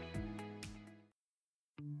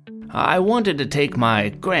 I wanted to take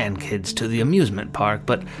my grandkids to the amusement park,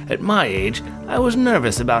 but at my age, I was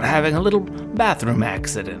nervous about having a little bathroom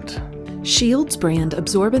accident. Shields brand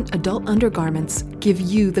absorbent adult undergarments give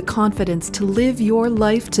you the confidence to live your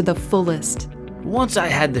life to the fullest. Once I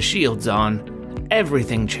had the Shields on,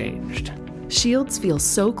 everything changed. Shields feel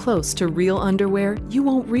so close to real underwear, you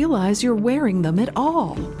won't realize you're wearing them at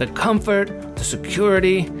all. The comfort, the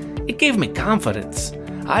security, it gave me confidence.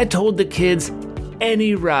 I told the kids,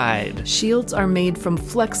 any ride. Shields are made from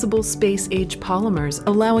flexible space-age polymers,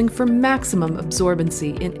 allowing for maximum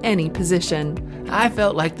absorbency in any position. I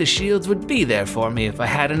felt like the Shields would be there for me if I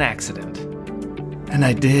had an accident. And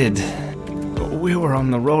I did. We were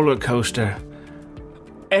on the roller coaster.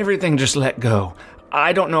 Everything just let go.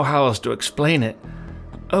 I don't know how else to explain it.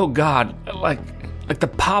 Oh God, like the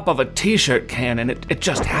pop of a t-shirt can, and it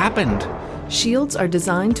just happened. Shields are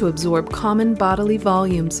designed to absorb common bodily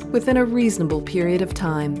volumes within a reasonable period of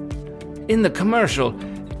time. In the commercial,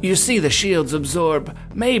 you see the Shields absorb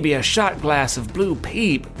maybe a shot glass of blue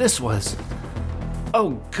pee, but this was,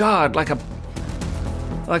 oh God, like a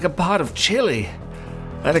pot of chili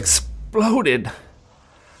that exploded,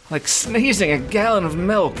 like sneezing a gallon of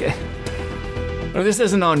milk. This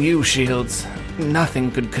isn't on you, Shields.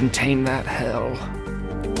 Nothing could contain that hell.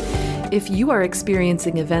 If you are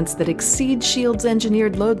experiencing events that exceed Shields'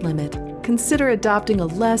 engineered load limit, consider adopting a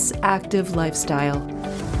less active lifestyle.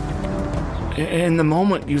 In the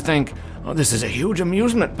moment, you think, oh, this is a huge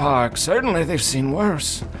amusement park. Certainly they've seen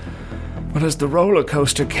worse. But as the roller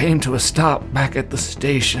coaster came to a stop back at the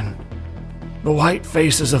station, the white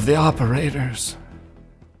faces of the operators,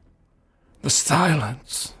 the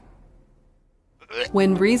silence.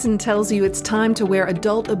 When reason tells you it's time to wear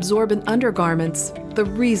adult absorbent undergarments, the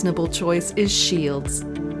reasonable choice is Shields.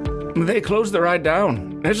 They closed the ride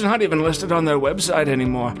down. It's not even listed on their website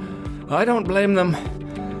anymore. I don't blame them.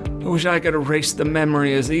 I wish I could erase the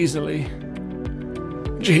memory as easily.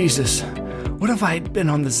 Jesus, what if I'd been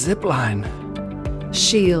on the zip line?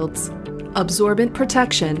 Shields. Absorbent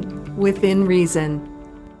protection within reason.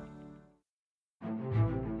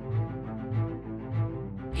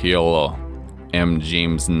 Hello. I'm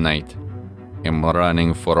James Knight. I'm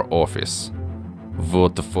running for office.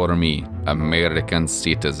 Vote for me, American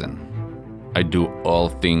citizen. I do all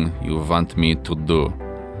things you want me to do.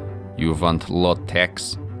 You want low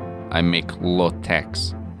tax? I make low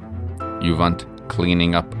tax. You want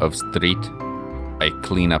cleaning up of street? I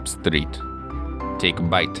clean up street. Take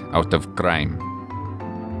bite out of crime.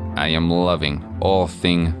 I am loving all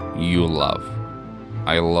thing you love.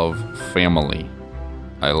 I love family.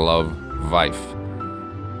 I love wife.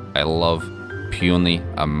 I love puny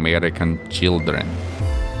American children.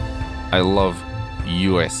 I love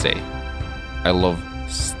USA. I love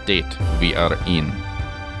state we are in.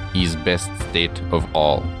 Is best state of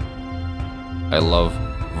all. I love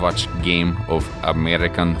watch game of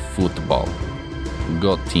American football.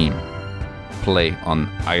 Go team. Play on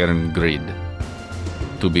Iron Grid.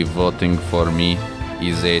 To be voting for me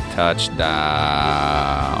is a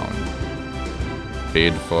touchdown.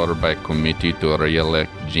 Paid for by committee to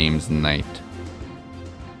re-elect James Knight.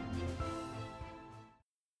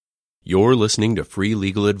 You're listening to Free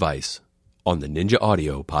Legal Advice on the Ninja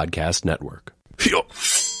Audio Podcast Network.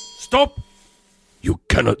 Stop! You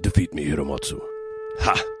cannot defeat me, Hiromatsu.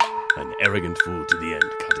 Ha! An arrogant fool to the end,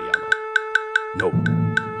 Katayama. No,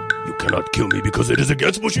 you cannot kill me because it is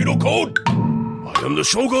against Bushido code! I am the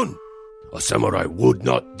Shogun! A samurai would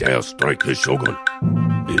not dare strike his Shogun.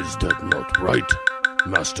 Is that not right,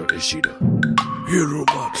 Master Ishida?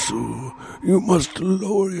 Hiromatsu, you must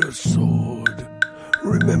lower your sword.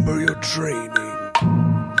 Remember your training.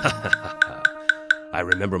 I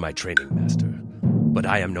remember my training, Master. But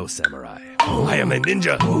I am no samurai. I am a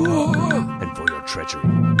ninja. And for your treachery,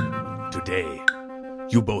 today,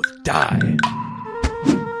 you both die.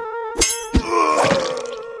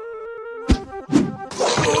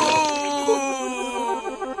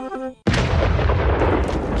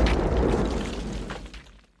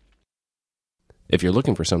 If you're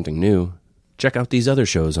looking for something new, check out these other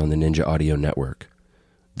shows on the Ninja Audio Network.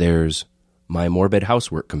 There's My Morbid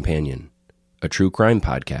Housework Companion, a true crime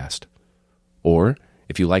podcast. Or,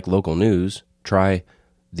 if you like local news, try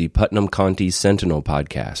the Putnam County Sentinel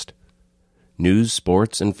podcast. News,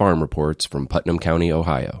 sports, and farm reports from Putnam County,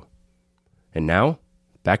 Ohio. And now,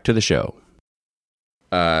 back to the show.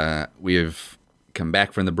 We have come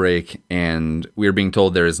back from the break, and we are being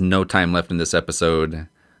told there is no time left in this episode.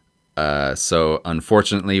 So,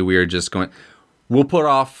 unfortunately, we are just going... We'll put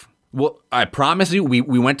off... Well, I promise you, we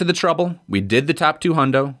went to the trouble. We did the top 2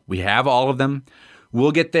 hundo. We have all of them.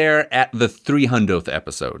 We'll get there at the 300th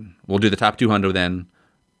episode. We'll do the top 2 hundo then.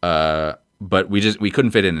 But we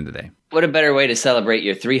couldn't fit it in today. What a better way to celebrate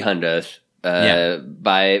your 300th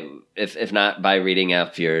by if not by reading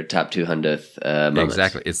out your top 200th moments.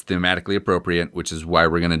 Exactly. It's thematically appropriate, which is why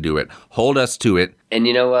we're going to do it. Hold us to it. And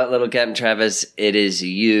you know what, little Captain Travis? It is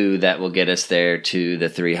you that will get us there to the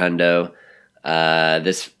 300.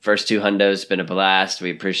 This first 2 hundo's been a blast.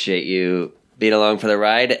 We appreciate you being along for the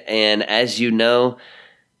ride. And as you know,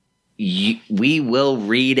 we will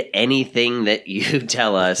read anything that you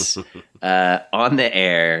tell us on the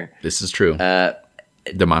air. This is true.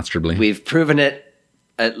 Demonstrably. We've proven it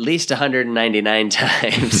at least 199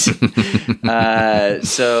 times.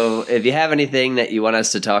 So if you have anything that you want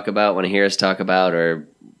us to talk about, want to hear us talk about, or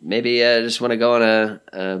maybe just want to go on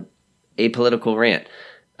a apolitical rant,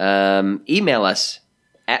 email us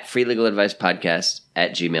at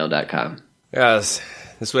freelegaladvicepodcast@gmail.com. Yes,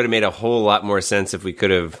 this would have made a whole lot more sense if we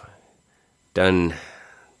could have done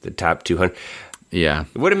the top 200. Yeah.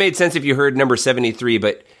 It would have made sense if you heard number 73,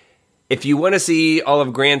 but if you want to see all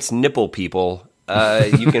of Grant's nipple people,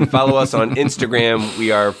 you can follow us on Instagram.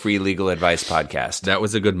 We are Free Legal Advice Podcast. That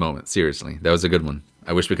was a good moment. Seriously. That was a good one.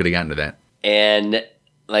 I wish we could have gotten to that. And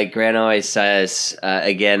like Grant always says,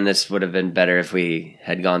 again, this would have been better if we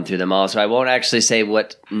had gone through them all. So I won't actually say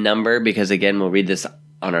what number because, again, we'll read this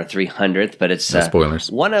on our 300th. But it's no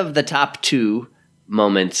spoilers. One of the top 2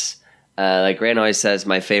 moments. Like Grant always says,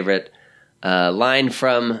 my favorite line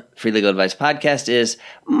from Free Legal Advice Podcast is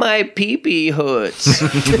my pee-pee hoods. You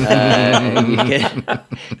can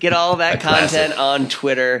get all that content on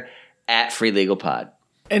Twitter at Free Legal Pod.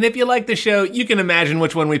 And if you like the show, you can imagine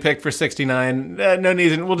which one we picked for 69. No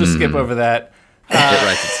need, we'll just skip over that. It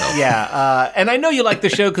writes itself. Yeah, and I know you like the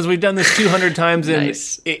show because we've done this 200 times, and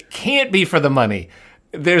Nice. It can't be for the money.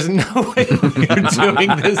 There's no way we're doing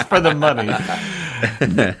this for the money.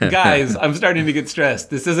 Guys, I'm starting to get stressed.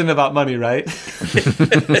 This isn't about money, right?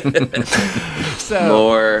 So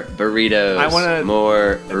More burritos. I wanna-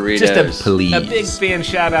 more burritos. just Please. a big fan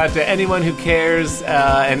shout out to anyone who cares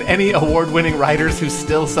and any award-winning writers who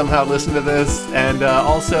still somehow listen to this, and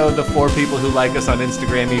also the 4 people who like us on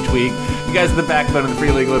Instagram each week. You guys are the backbone of the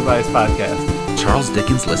Free Legal Advice Podcast. Charles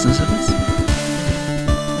Dickens listens to this?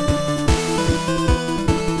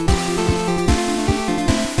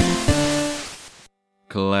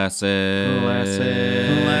 Classic.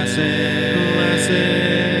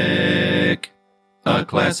 A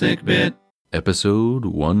classic bit. Episode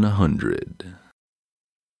 100.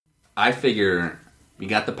 I figure we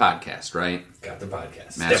got the podcast, right? Got the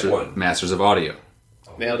podcast. Step 1. Masters of Audio.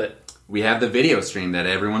 Nailed it. We have the video stream that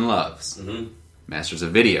everyone loves. Mm-hmm. Masters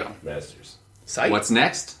of Video. Masters. Sight. What's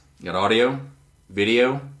next? You got audio,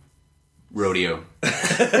 video, rodeo. We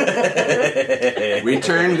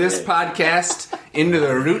turned this podcast into the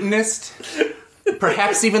rootinest,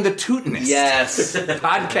 perhaps even the tootinest. Yes.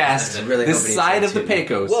 Podcast really this hoping side it's of the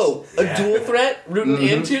Pecos. Whoa, a dual threat? Rootin'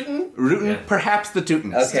 and tootin'? Rootin', perhaps the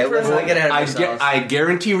tootinest. Okay, let's not get ahead of ourselves. I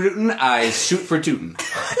guarantee rootin', I shoot for tootin'.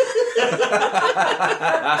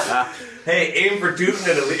 Hey, aim for tootin'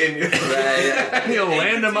 and you'll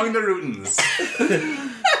land among the rootins.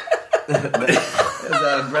 Ben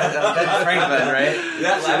Franklin, right?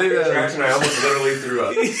 That last contraction, I almost literally threw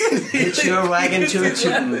up. Hitch your wagon to a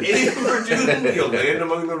tootin'. Aim for tootin', you'll land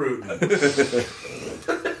among the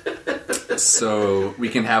rootins. So we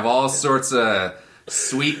can have all sorts of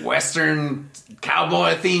sweet Western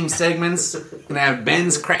cowboy themed segments. We can have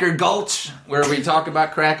Ben's Cracker Gulch, where we talk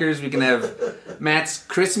about crackers. We can have Matt's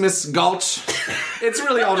Christmas Gulch. It's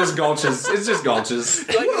really all just gulches. It's just gulches.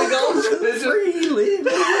 Like the gulch?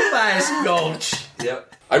 Levi's Gulch.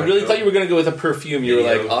 Yep. I really thought you were going to go with a perfume. You were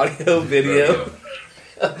like, audio, video.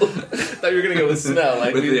 I thought you were going to go with smell.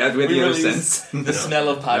 Like with the other release sense. The smell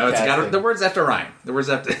of podcasting. No, it's got the words have to rhyme. The words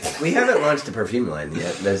have to... We haven't launched a perfume line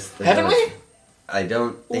yet. Haven't we? I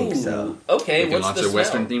don't think so. Okay, We can what's launch the a smell?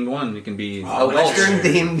 Western themed one. It can be A Western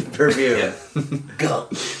themed perfume.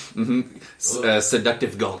 Gulch.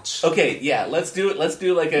 Seductive Gulch. Okay, yeah, let's do it. Let's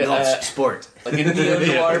do like a Gulch Sport. like a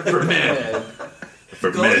neo-noir For men.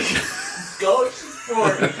 For men. Gulch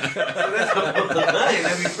Sport. I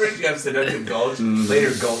mean, first you have seductive Gulch,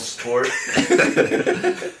 later Gulch Sport.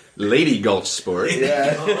 Lady Gulch Sport.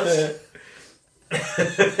 Yeah.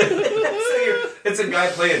 It's a guy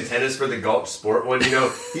playing tennis for the Gulch Sport one. You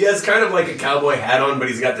know, he has kind of like a cowboy hat on, but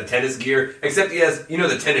he's got the tennis gear. Except he has, you know,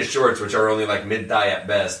 the tennis shorts, which are only like mid-thigh at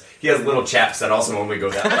best. He has little chaps that also only go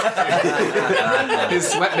that way. His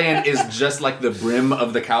sweatband is just like the brim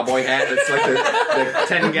of the cowboy hat. It's like the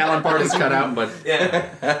 10-gallon part is cut out, but Yeah.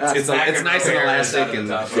 it's nice and elastic. And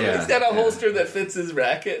He's got a holster that fits his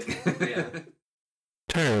racket.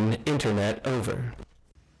 Turn internet over.